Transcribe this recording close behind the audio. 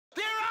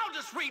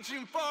just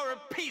reaching for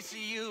a piece of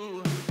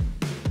you.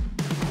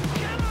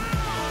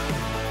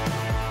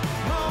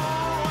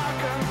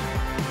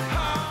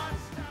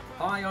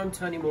 Hi, I'm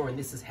Tony Moore and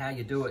this is How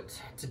You Do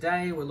It.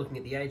 Today we're looking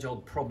at the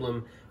age-old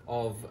problem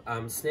of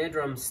snare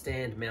drum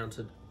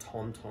stand-mounted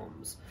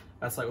tom-toms.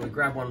 That's like we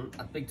grab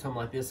a big tom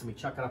like this and we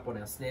chuck it up on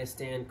our snare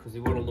stand because we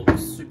want to look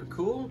super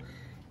cool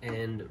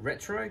and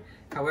retro.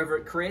 However,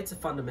 it creates a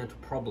fundamental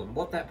problem.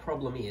 What that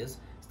problem is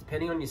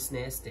depending on your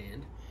snare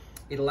stand,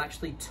 it'll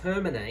actually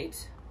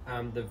terminate,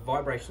 the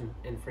vibration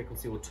and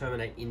frequency will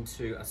terminate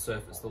into a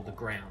surface or the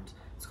ground.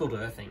 It's called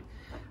earthing.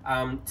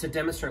 To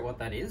demonstrate what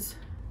that is,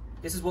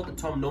 this is what the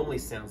tom normally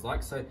sounds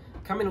like. So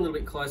come in a little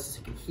bit closer so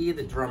you can hear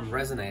the drum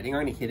resonating.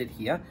 I'm going to hit it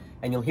here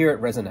and you'll hear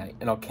it resonate,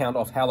 and I'll count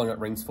off how long it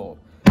rings for.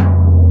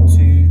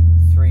 2,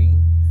 3,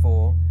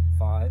 4,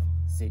 5,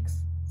 6,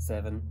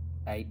 7,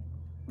 8,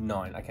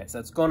 9. Okay, so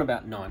it's gone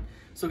about 9.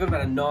 So we've got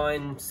about a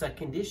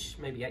 9-second-ish,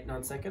 maybe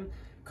 8-9 second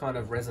kind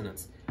of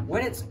resonance.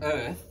 When it's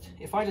earthed,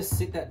 if I just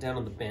sit that down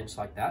on the bench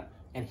like that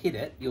and hit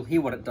it, you'll hear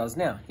what it does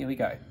now. Here we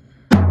go.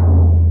 2,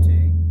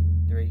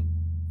 3,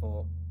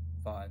 4,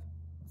 5,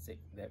 6.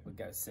 There we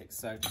go, 6.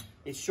 So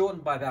it's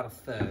shortened by about a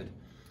third.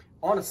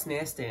 On a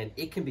snare stand,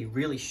 it can be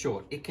really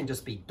short. It can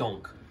just be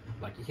donk.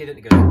 Like you hit it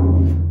and it goes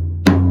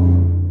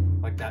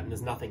like that, and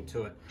there's nothing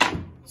to it.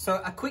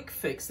 So a quick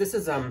fix. This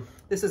is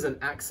an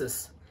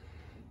Axis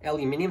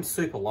aluminium,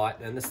 super light,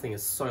 and this thing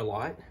is so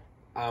light.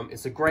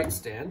 It's a great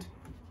stand.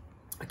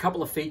 A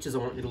couple of features I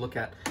want you to look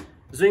at.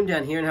 Zoom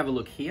down here and have a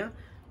look here.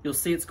 You'll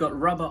see it's got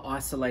rubber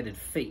isolated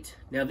feet.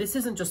 Now this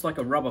isn't just like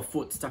a rubber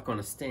foot stuck on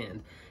a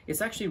stand.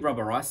 It's actually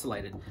rubber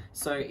isolated.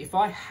 So if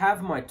I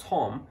have my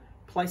tom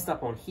placed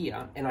up on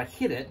here and I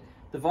hit it,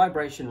 the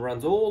vibration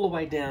runs all the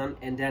way down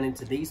and down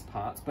into these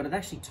parts, but it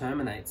actually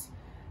terminates.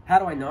 How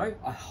do I know?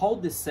 I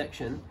hold this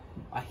section,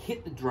 I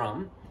hit the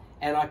drum,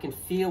 and I can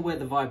feel where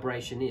the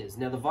vibration is.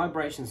 Now the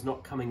vibration's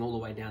not coming all the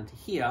way down to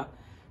here,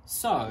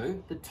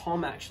 so the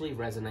tom actually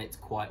resonates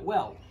quite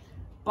well.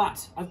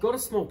 But I've got a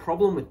small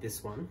problem with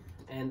this one,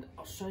 and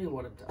I'll show you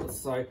what it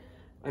does. So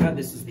I know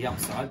this is the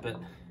upside, but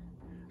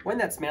when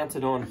that's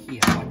mounted on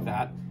here like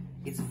that,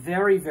 it's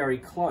very, very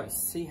close.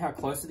 See how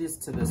close it is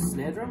to the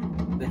snare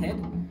drum, the head?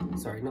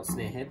 Sorry, not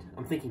snare head.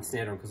 I'm thinking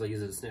snare drum because I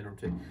use it as snare drum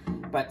too.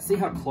 But see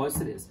how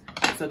close it is.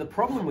 So the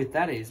problem with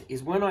that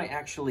is when I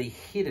actually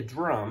hit a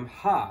drum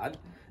hard,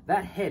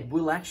 that head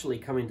will actually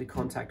come into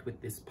contact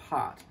with this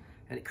part,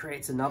 and it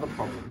creates another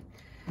problem.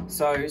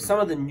 So some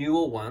of the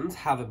newer ones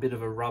have a bit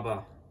of a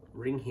rubber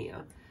ring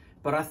here,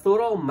 but I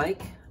thought I'll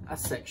make a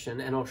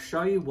section and I'll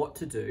show you what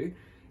to do.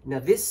 Now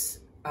this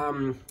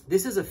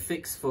is a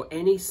fix for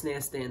any snare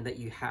stand that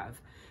you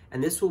have,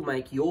 and this will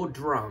make your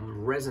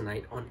drum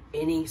resonate on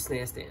any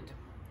snare stand.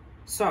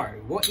 So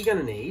what you're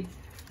going to need,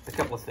 a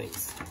couple of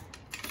things.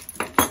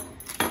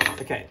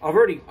 Okay, I've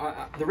already,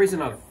 the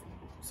reason I've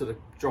sort of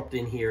dropped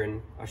in here,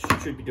 and I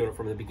should be doing it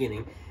from the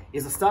beginning,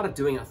 is I started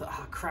doing it, I thought,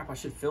 oh crap, I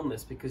should film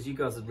this because you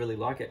guys would really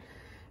like it.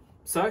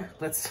 So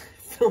let's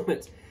film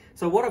it.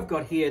 So what I've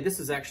got here, this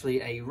is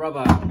actually a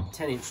rubber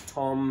 10-inch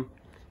tom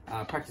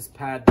practice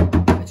pad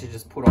that you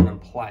just put on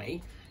and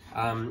play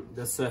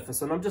the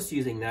surface, and I'm just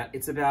using that.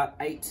 It's about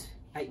 8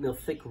 mil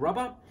thick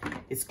rubber.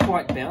 It's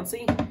quite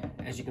bouncy,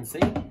 as you can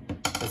see.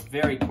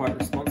 It's quite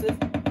responsive.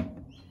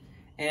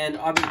 And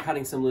I've been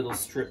cutting some little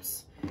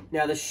strips.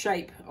 Now the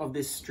shape of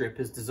this strip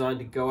is designed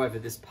to go over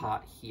this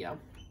part here.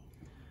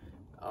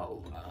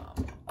 I'll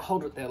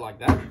hold it there like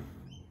that.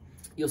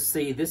 You'll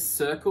see this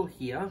circle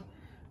here,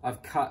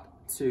 I've cut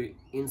to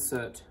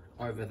insert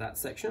over that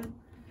section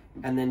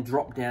and then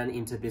drop down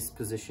into this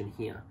position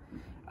here.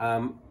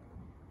 And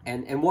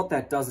what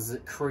that does is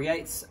it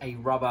creates a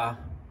rubber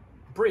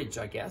bridge,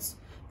 I guess,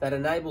 that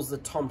enables the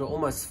tom to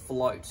almost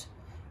float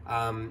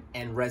and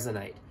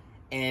resonate.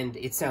 And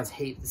it sounds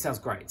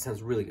great, it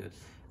sounds really good.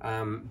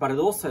 But it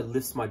also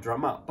lifts my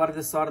drum up. But I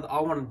decided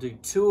I want to do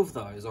 2 of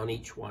those on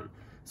each one.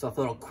 So I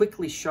thought I'll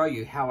quickly show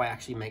you how I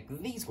actually make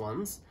these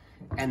ones,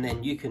 and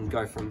then you can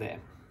go from there.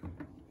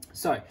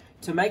 So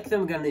to make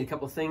them, I'm going to need a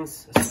couple of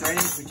things. A straight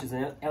edge, which is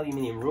an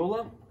aluminium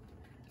ruler,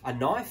 a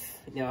knife.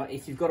 Now,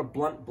 if you've got a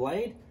blunt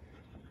blade,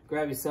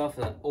 grab yourself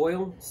an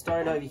oil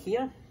stone over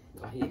here.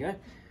 Oh, here you go.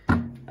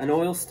 An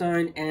oil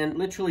stone, and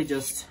literally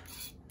just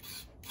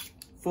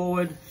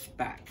forward,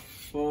 back,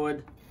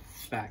 forward,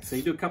 back. So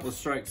you do a couple of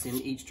strokes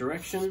in each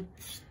direction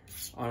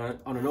on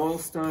an oil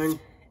stone,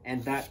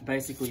 and that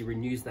basically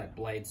renews that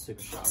blade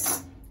super sharp.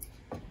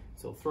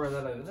 So I'll throw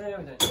that over there.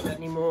 We don't need that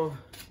anymore.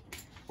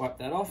 Wipe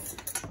that off.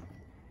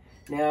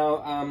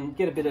 Now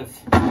get a bit of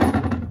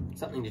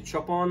something to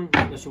chop on,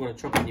 unless you want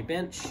to chop on your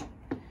bench.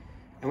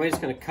 And we're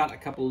just going to cut a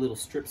couple of little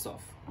strips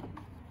off.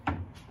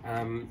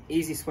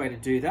 Easiest way to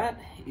do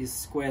that is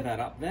square that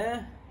up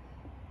there,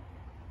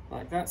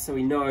 like that, so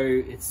we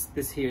know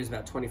this here is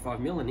about 25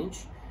 mil an inch.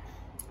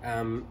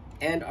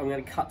 And I'm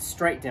going to cut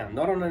straight down,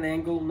 not on an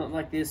angle, not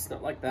like this,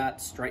 not like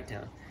that, straight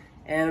down.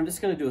 And I'm just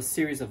going to do a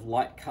series of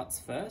light cuts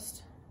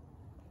first,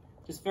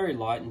 just very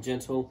light and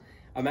gentle.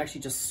 I'm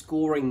actually just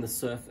scoring the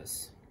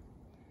surface.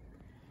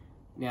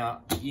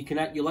 Now,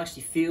 you'll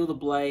actually feel the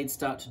blade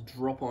start to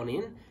drop on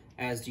in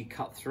as you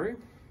cut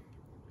through.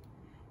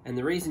 And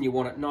the reason you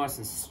want it nice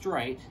and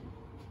straight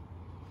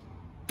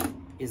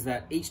is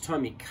that each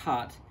time you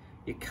cut,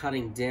 you're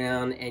cutting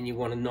down and you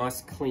want a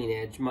nice clean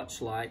edge,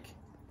 much like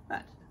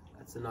that.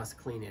 That's a nice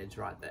clean edge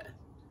right there.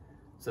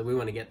 So we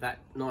want to get that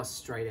nice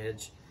straight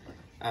edge.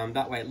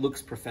 That way it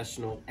looks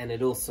professional, and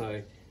it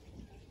also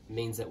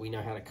means that we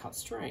know how to cut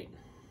straight.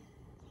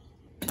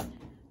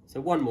 So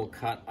one more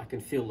cut, I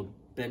can feel the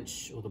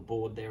bench or the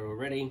board there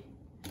already.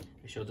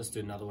 Actually, I'll just do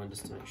another one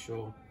just to make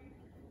sure.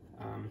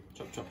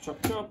 Chop, chop,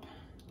 chop, chop.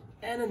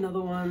 And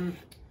another one.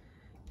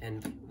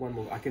 And one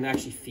more. I can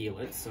actually feel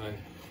it, so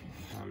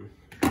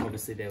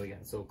obviously there we go,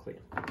 it's all clear.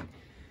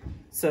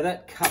 So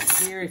that cut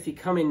here, if you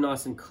come in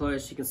nice and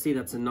close, you can see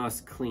that's a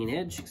nice clean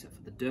edge, except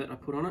for the dirt I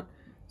put on it.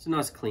 It's a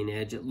nice clean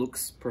edge. It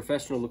looks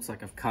professional, looks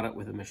like I've cut it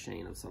with a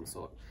machine of some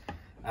sort.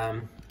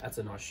 That's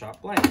a nice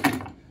sharp blade.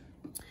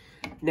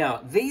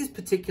 Now, these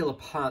particular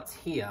parts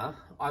here,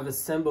 I've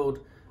assembled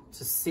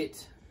to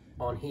sit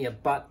on here,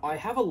 but I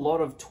have a lot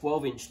of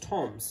 12-inch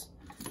toms.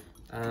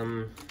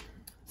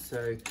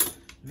 So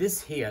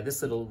this here,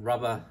 this little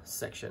rubber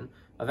section,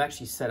 I've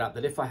actually set up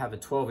that if I have a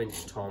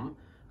 12-inch tom,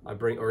 or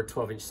a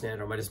 12-inch snare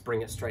drum, I just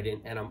bring it straight in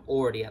and I'm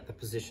already at the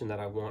position that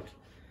I want.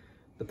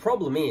 The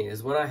problem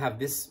is, when I have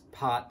this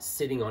part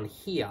sitting on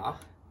here,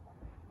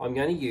 I'm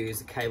going to use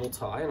a cable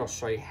tie, and I'll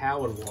show you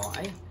how and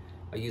why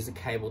I use a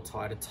cable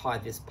tie to tie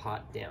this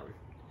part down.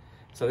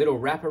 So it'll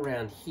wrap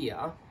around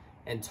here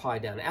and tie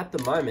down. At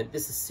the moment,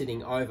 this is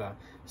sitting over.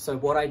 So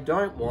what I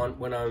don't want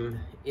when I'm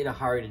in a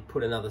hurry to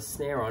put another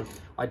snare on,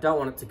 I don't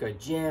want it to go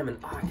jam and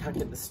I can't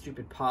get the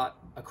stupid part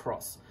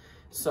across.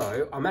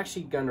 So I'm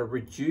actually going to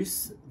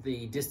reduce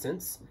the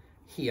distance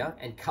here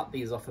and cut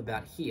these off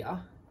about here,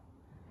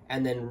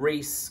 and then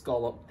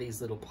re-scallop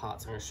these little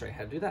parts. I'm going to show you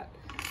how to do that.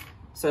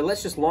 So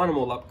let's just line them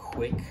all up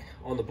quick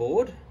on the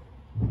board.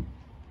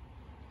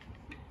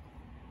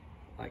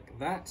 Like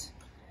that.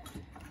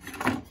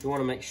 You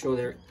want to make sure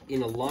they're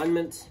in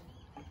alignment.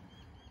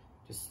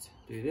 Just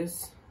do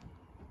this.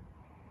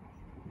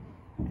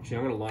 Actually,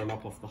 I'm going to line them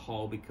up off the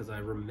hole because I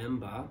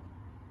remember.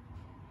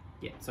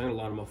 Yeah, so I'm going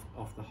to line them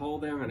off the hole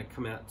there. I'm going to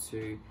come out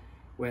to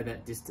where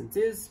that distance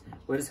is.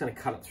 We're just going to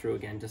cut it through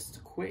again,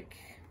 just quick.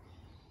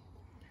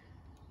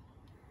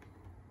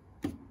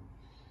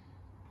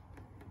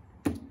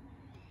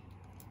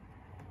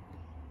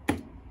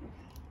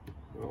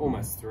 We're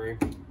almost through.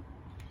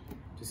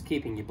 Just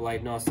keeping your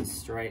blade nice and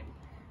straight.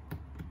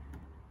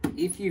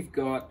 If you've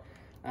got,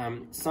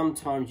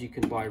 sometimes you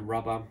can buy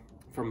rubber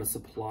from a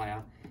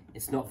supplier.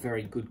 It's not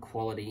very good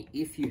quality.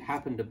 If you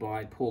happen to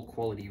buy poor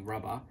quality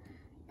rubber,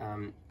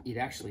 it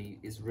actually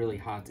is really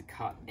hard to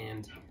cut,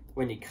 and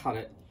when you cut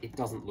it, it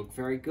doesn't look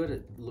very good.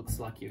 It looks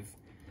like you've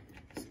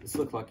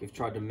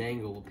tried to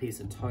mangle a piece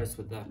of toast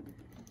with the,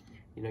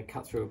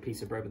 cut through a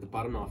piece of bread with a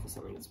butter knife or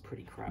something. It's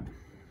pretty crap.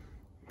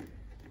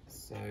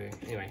 So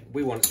anyway,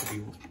 we want it to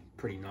be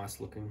pretty nice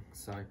looking.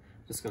 So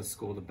just going to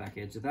score the back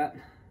edge of that.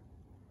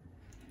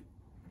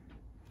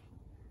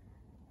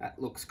 That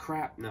looks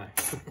crap. No.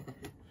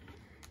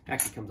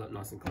 Actually comes up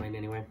nice and clean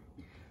anyway.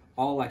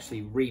 I'll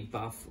actually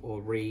rebuff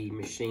or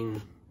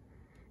re-machine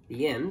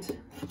the end.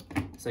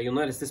 So you'll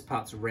notice this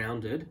part's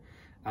rounded.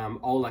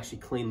 I'll actually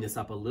clean this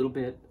up a little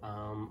bit.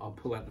 I'll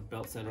pull out the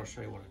belt set and I'll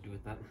show you what I do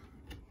with that.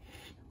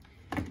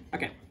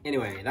 Okay,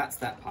 anyway, that's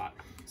that part.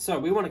 So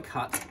we want to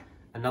cut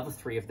another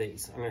 3 of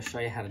these. I'm going to show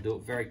you how to do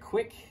it very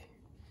quick.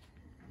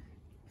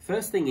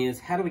 First thing is,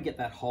 how do we get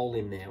that hole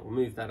in there? We'll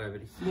move that over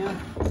to here.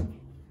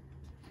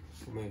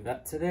 We'll move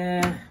that to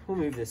there. We'll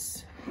move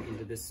this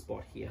into this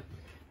spot here.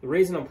 The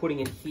reason I'm putting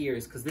it here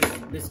is because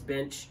this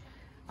bench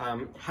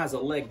has a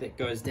leg that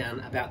goes down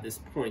about this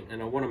point,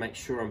 and I want to make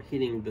sure I'm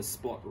hitting the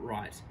spot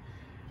right.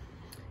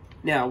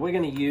 Now we're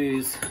going to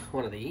use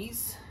one of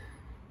these.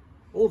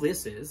 All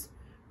this is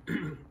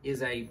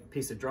a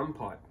piece of drum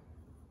pipe,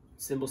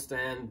 cymbal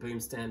stand, boom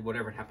stand,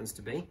 whatever it happens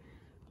to be.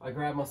 I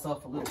grab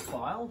myself a little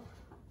file.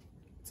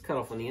 It's cut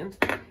off on the end,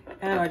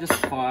 and I just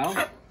file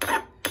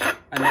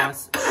a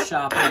nice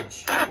sharp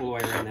edge all the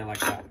way around there like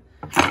that.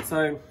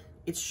 So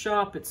it's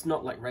sharp, it's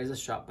not like razor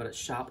sharp, but it's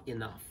sharp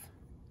enough.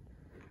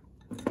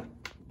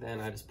 Then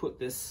I just put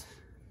this,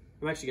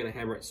 I'm actually going to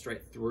hammer it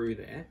straight through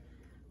there,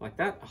 like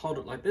that. I hold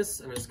it like this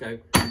and I just go.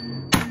 See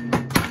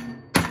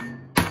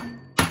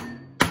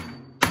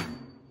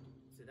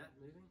that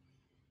moving?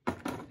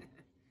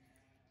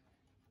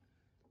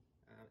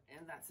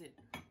 And that's it.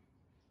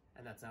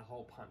 And that's our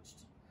hole punched.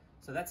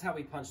 So that's how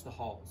we punch the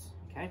holes,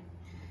 okay?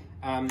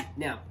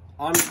 Now,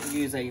 I'm going to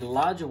use a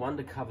larger one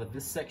to cover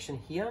this section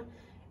here,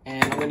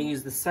 and I'm going to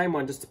use the same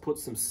one just to put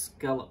some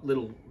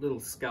little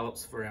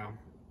scallops for our,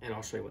 and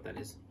I'll show you what that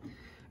is.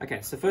 Okay,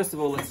 so first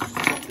of all, let's just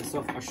chop this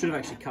off. I should have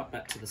actually cut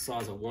that to the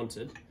size I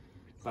wanted,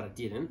 but I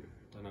didn't.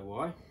 Don't know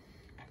why.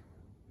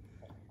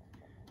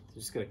 So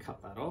just going to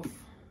cut that off.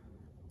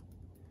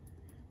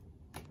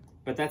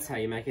 But that's how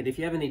you make it. If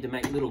you ever need to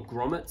make little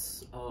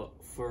grommets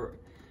for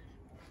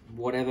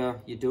whatever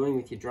you're doing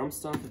with your drum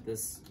stuff, if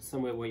there's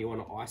somewhere where you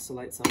want to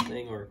isolate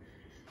something, or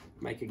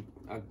make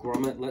a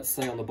grommet. Let's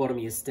say on the bottom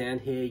of your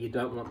stand here, you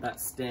don't want that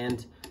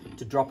stand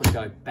to drop and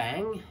go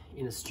bang.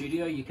 In a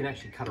studio, you can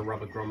actually cut a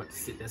rubber grommet to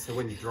sit there, so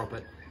when you drop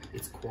it,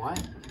 it's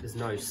quiet. There's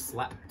no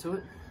slap to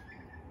it.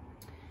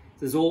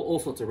 There's all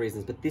sorts of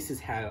reasons, but this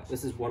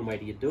is one way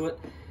to do it.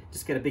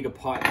 Just get a bigger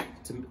pipe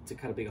to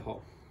cut a bigger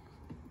hole.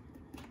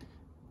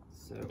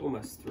 So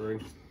almost through.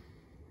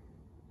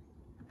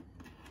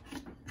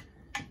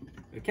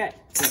 Okay,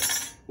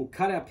 so we'll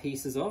cut our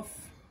pieces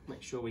off.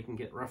 Make sure we can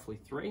get roughly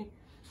 3.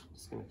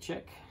 Just gonna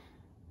check.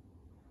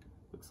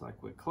 Looks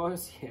like we're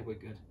close. Yeah, we're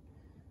good.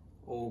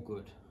 All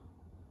good.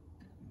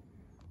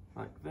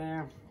 Like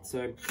there.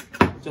 So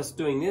just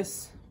doing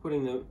this,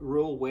 putting the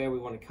rule where we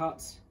want to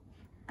cut,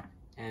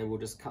 and we'll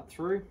just cut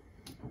through.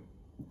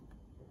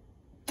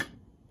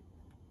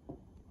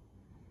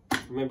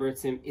 Remember,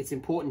 it's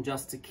important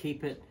just to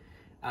keep it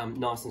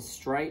nice and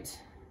straight.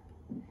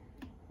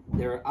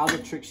 There are other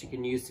tricks you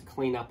can use to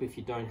clean up if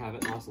you don't have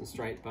it nice and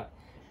straight, but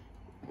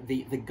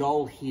the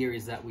goal here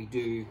is that we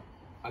do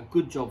a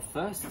good job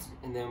first,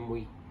 and then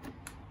we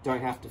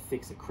don't have to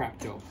fix a crap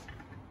job.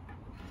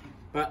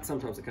 But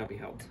sometimes it can't be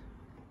helped.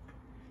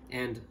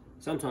 And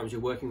sometimes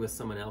you're working with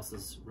someone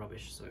else's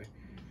rubbish, so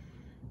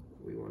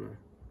we want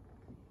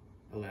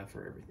to allow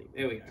for everything.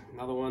 There we go,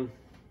 another one.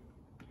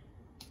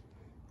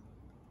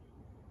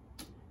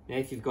 Now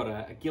if you've got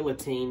a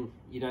guillotine,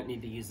 you don't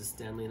need to use a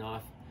Stanley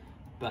knife,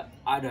 but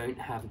I don't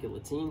have a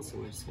guillotine, so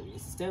we're just going to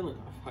use a Stanley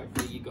knife.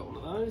 Hopefully you got one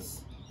of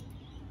those.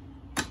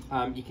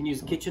 You can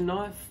use a kitchen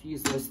knife,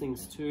 use those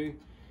things too.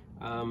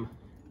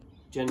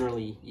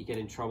 Generally you get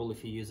in trouble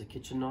if you use a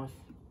kitchen knife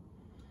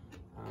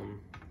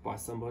by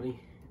somebody,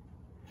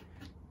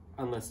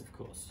 unless of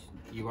course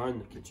you own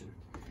the kitchen,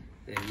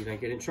 then you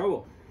don't get in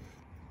trouble.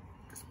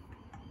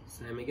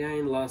 Same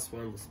again, last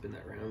one, we'll spin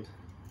that round.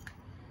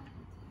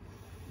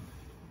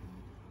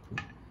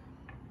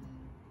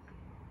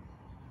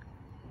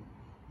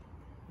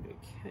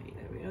 Okay,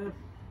 there we are.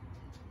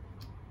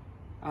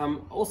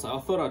 Also, I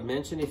thought I'd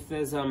mention, if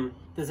there's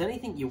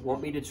anything you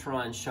want me to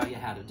try and show you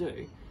how to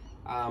do,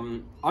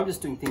 I'm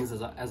just doing things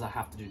as I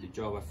have to do the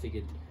job. I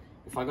figured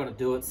if I got to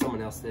do it,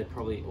 someone else there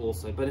probably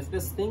also. But if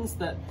there's things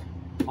that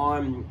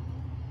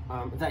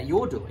that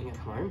you're doing at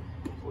home,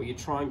 or you're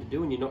trying to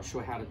do and you're not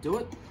sure how to do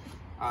it,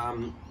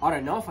 I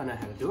don't know if I know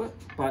how to do it,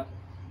 but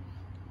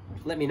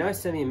let me know.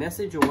 Send me a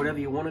message or whatever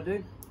you want to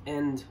do,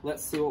 and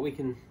let's see what we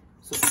can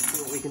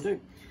do.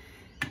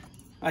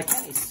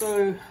 Okay,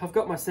 so I've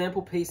got my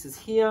sample pieces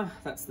here.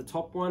 That's the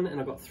top one, and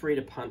I've got 3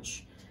 to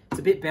punch. It's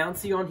a bit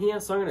bouncy on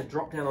here, so I'm going to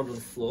drop down onto the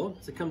floor.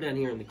 So come down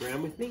here on the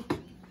ground with me.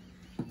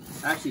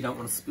 I actually don't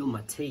want to spill my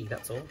tea,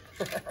 that's all.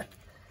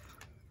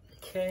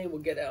 Okay,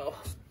 we'll get our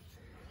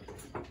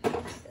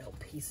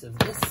piece of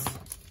this.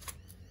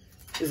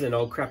 This is an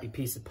old crappy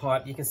piece of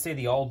pipe. You can see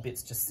the old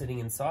bits just sitting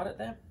inside it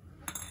there.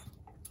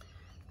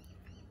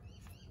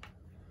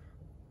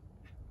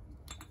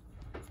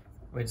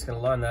 We're just going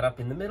to line that up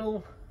in the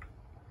middle,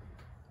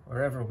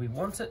 wherever we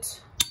want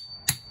it.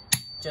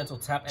 Gentle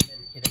tap and then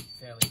hit it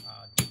fairly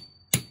hard.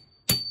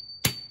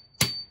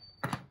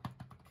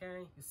 Okay,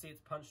 you see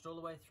it's punched all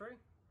the way through,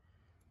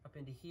 up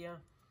into here.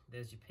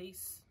 There's your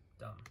piece,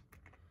 done.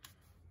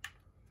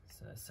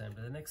 So same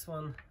to the next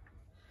one.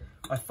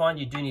 I find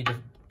you do need to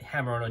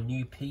hammer on a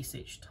new piece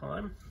each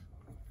time,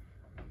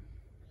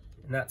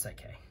 and that's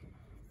okay.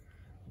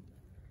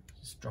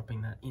 Just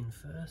dropping that in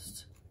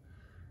first.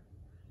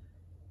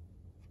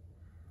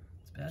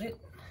 That's about it.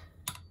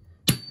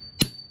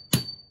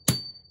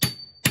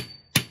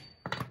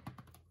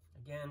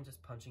 Again,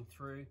 just punching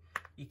through.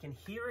 You can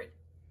hear it,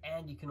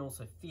 and you can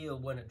also feel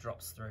when it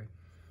drops through.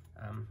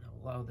 I'll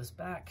lower this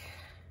back.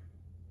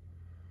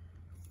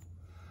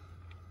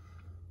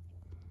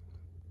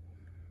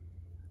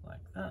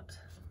 Like that.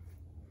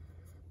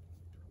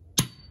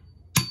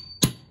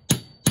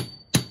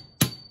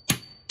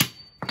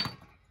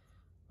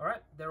 All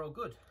right, they're all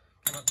good.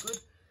 Come up good.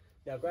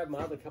 Now grab my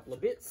other couple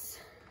of bits.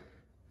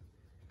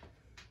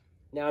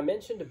 Now I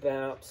mentioned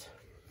about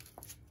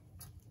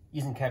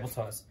using cable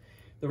ties.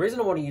 The reason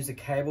I want to use a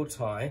cable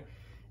tie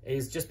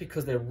is just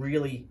because they're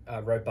really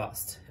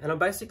robust. And I'm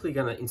basically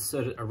going to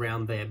insert it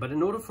around there. But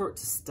in order for it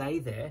to stay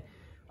there,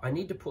 I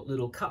need to put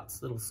little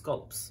cuts, little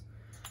scallops.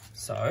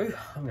 So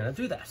I'm going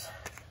to do that.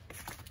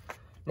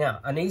 Now,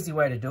 an easy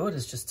way to do it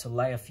is just to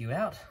lay a few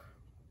out,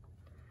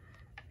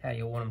 how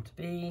you want them to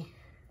be.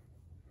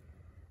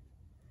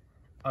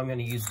 I'm going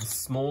to use the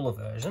smaller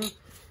version,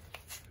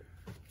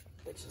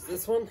 which is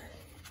this one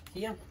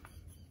here.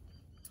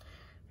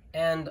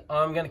 And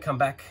I'm going to come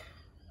back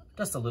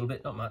just a little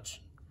bit, not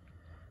much,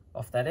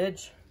 off that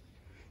edge.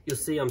 You'll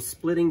see I'm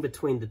splitting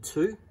between the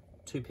two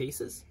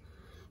pieces.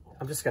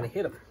 I'm just going to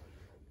hit them.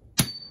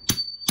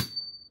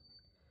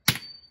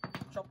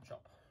 Chop,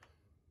 chop.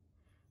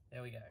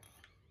 There we go.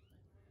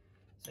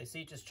 So you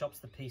see it just chops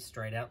the piece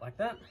straight out like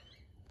that.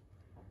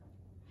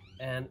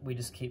 And we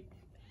just keep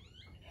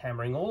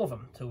hammering all of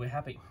them till we're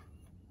happy.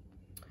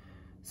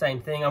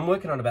 Same thing, I'm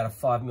working on about a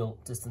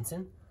 5mm distance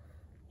in.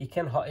 You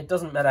can, it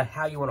doesn't matter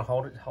how you want to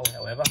hold it,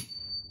 however.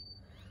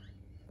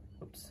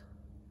 Oops.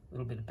 A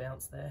little bit of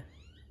bounce there.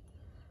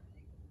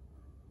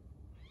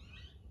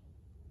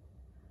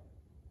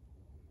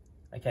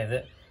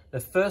 Okay, the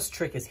first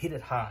trick is hit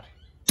it hard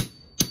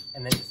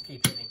and then just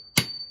keep hitting.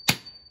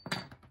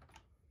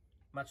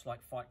 Much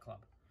like Fight Club,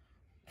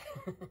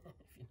 if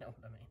you know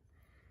what I mean.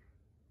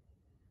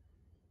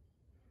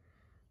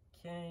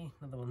 Okay,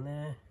 another one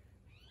there.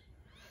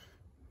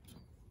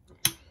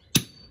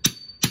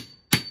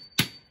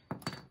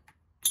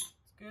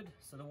 It's good.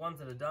 So the ones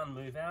that are done,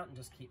 move out and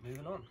just keep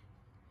moving on.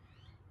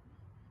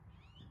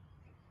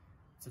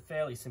 It's a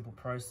fairly simple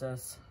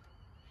process.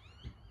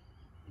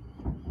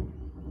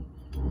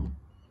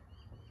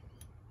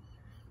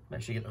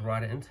 Make sure you get the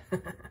right end.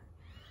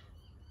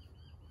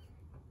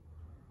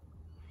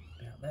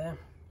 About there.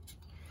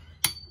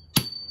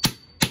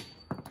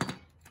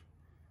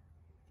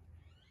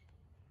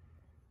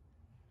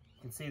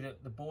 You can see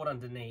that the board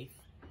underneath,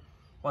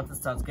 once it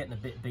starts getting a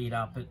bit beat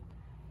up,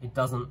 it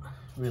doesn't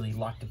really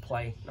like to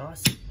play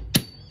nice.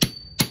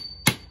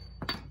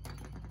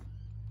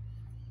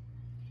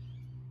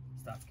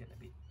 Starts getting a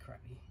bit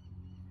crappy.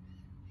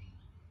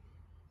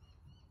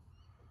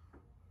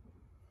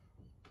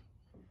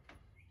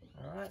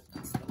 Alright,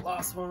 that's the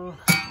last one.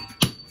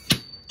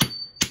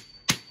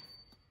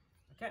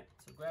 Okay,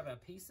 so grab our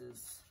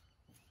pieces,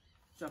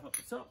 jump up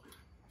the top.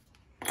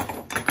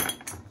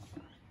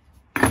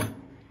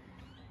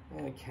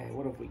 Okay,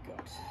 what have we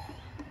got?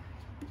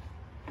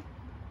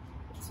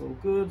 It's all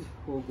good,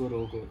 all good,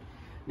 all good.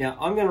 Now,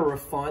 I'm going to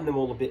refine them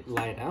all a bit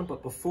later,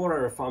 but before I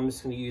refine, I'm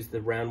just going to use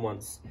the round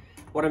ones.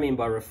 What I mean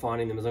by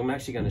refining them is I'm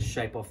actually going to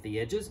shape off the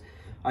edges.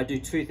 I do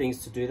two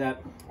things to do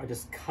that. I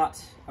just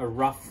cut a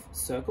rough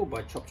circle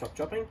by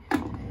chopping,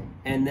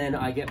 and then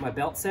I get my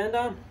belt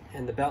sander,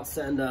 and the belt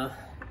sander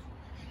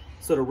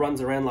sort of runs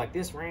around like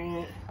this.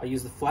 I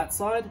use the flat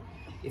side.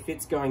 If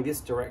it's going this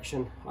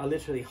direction, I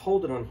literally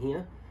hold it on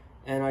here,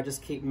 and I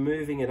just keep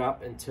moving it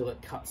up until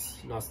it cuts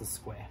nice and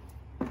square.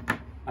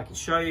 I can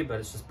show you, but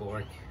it's just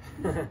boring.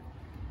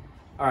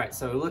 All right,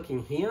 so we're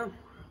looking here.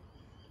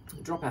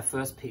 Drop our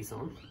first piece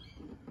on,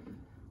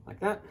 like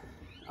that.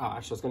 Oh,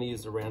 actually, I was going to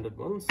use the rounded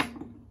ones.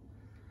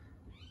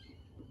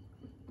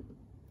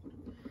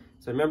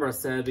 So remember I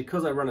said,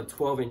 because I run a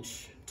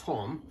 12-inch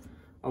tom,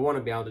 I want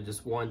to be able to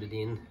just wind it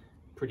in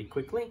pretty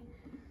quickly.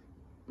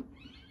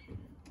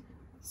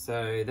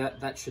 So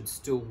that should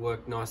still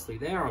work nicely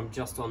there. I'm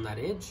just on that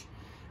edge.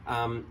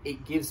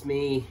 It gives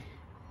me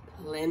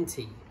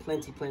plenty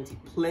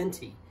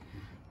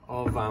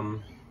of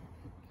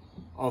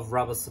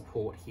rubber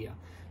support here.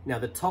 Now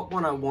the top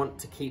one I want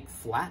to keep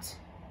flat.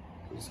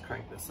 I'll just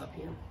crank this up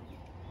here.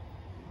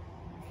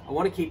 I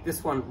want to keep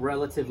this one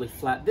relatively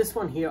flat. This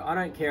one here, I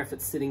don't care if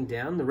it's sitting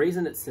down. The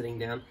reason it's sitting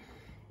down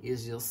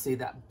is you'll see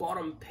that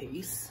bottom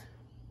piece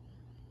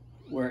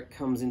where it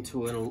comes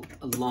into an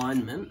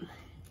alignment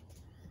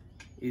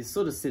is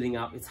sort of sitting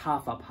up. It's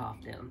half up,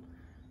 half down.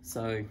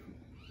 So,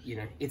 you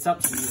know, it's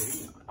up to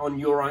you on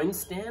your own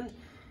stand.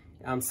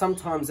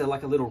 Sometimes they're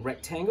like a little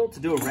rectangle. To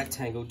do a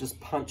rectangle, just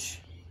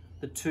punch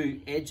the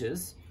two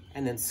edges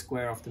and then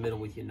square off the middle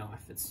with your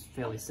knife. It's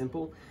fairly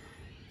simple.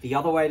 The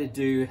other way to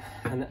do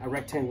a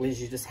rectangle is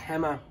you just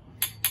hammer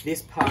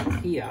this part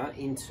here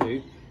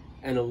into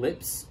an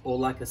ellipse or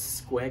like a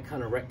square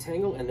kind of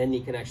rectangle, and then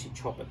you can actually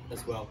chop it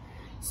as well.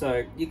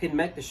 So you can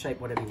make the shape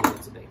whatever you want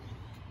it to be.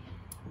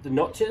 The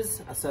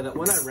notches are so that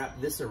when I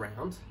wrap this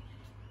around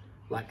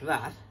like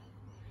that,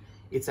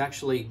 it's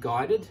actually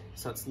guided,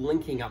 so it's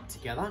linking up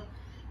together,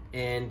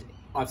 and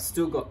I've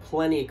still got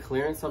plenty of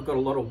clearance. I've got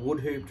a lot of wood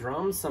hoop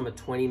drums, some are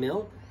 20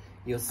 mil.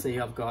 You'll see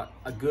I've got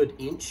a good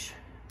inch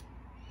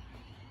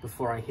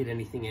before I hit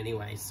anything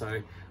anyway.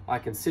 So I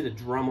can sit a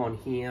drum on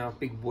here,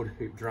 big wood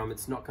hoop drum,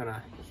 it's not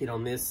gonna hit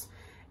on this.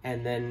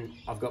 And then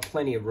I've got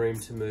plenty of room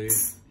to move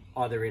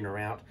either in or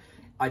out.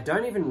 I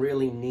don't even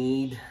really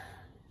need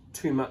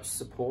too much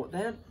support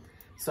there.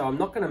 So I'm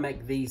not gonna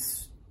make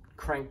these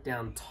crank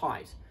down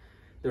tight.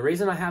 The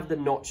reason I have the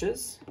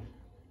notches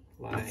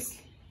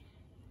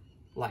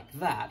like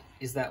that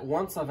is that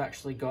once I've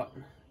actually got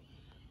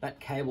that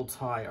cable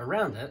tie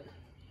around it,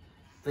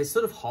 they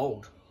sort of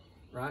hold,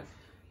 right?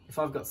 If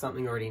I've got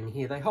something already in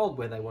here, they hold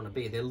where they want to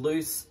be. They're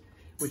loose,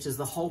 which is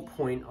the whole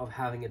point of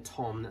having a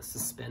tom that's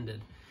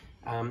suspended.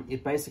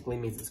 It basically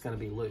means it's going to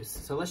be loose.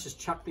 So let's just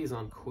chuck these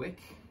on quick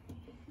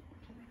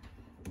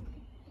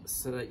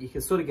so that you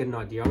can sort of get an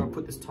idea. I'm going to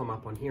put this tom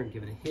up on here and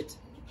give it a hit.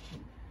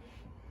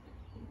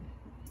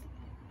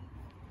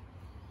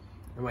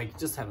 And wait,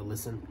 just have a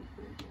listen.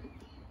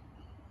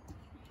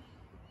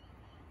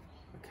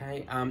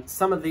 Okay,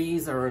 some of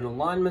these are in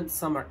alignment,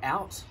 some are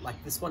out,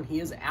 like this one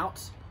here is out.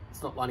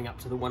 It's not lining up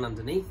to the one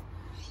underneath.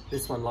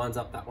 This one lines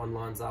up, that one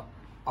lines up.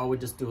 I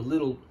would just do a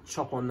little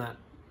chop on that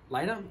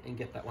later and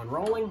get that one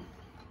rolling.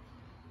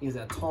 Here's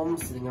our tom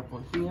sitting up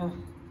on here.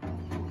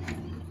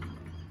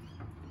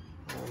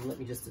 Let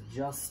me just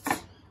adjust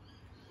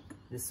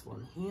this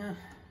one here.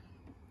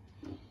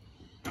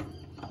 I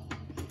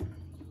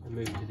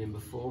moved it in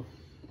before.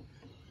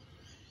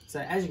 So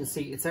as you can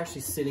see, it's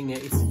actually sitting there,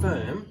 it's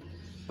firm,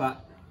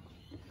 but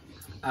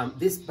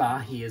This bar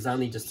here is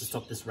only just to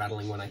stop this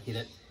rattling when I hit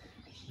it.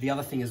 The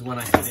other thing is when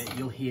I hit it,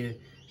 you'll hear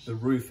the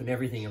roof and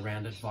everything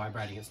around it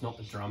vibrating. It's not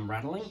the drum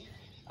rattling,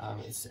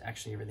 it's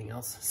actually everything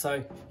else.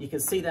 So you can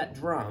see that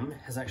drum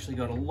has actually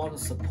got a lot of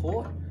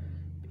support.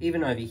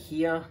 Even over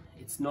here,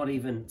 it's not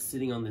even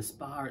sitting on this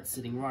bar, it's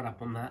sitting right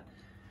up on that.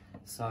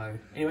 So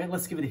anyway,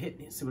 let's give it a hit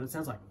and see what it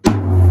sounds like.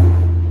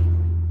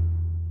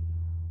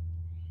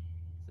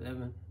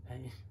 7,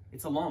 8,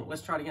 it's a long,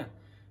 let's try it again.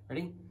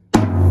 Ready?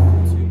 2,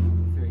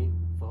 3,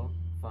 4,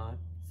 5,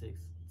 6,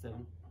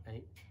 7,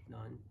 8,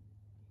 9.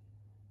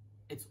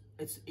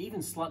 It's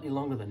even slightly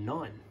longer than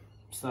 9.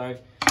 So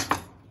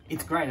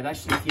it's great at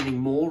actually giving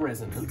more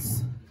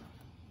resonance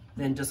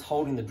than just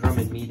holding the drum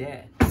in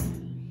mid-air.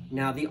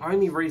 Now, the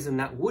only reason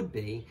that would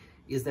be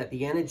is that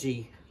the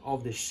energy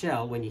of the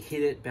shell, when you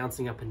hit it,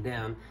 bouncing up and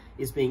down,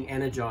 is being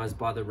energized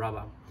by the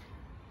rubber.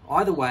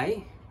 Either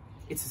way,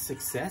 it's a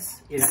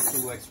success. It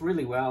actually works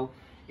really well.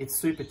 It's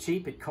super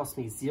cheap. It cost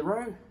me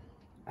 $0.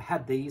 I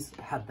had these,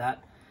 I had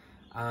that.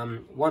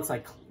 Once I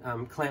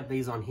clamp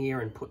these on here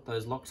and put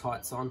those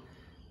Loctites on,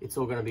 it's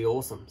all going to be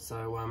awesome.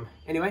 So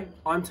anyway,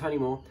 I'm Tony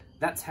Moore.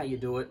 That's how you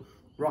do it.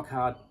 Rock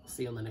hard.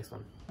 See you on the next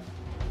one.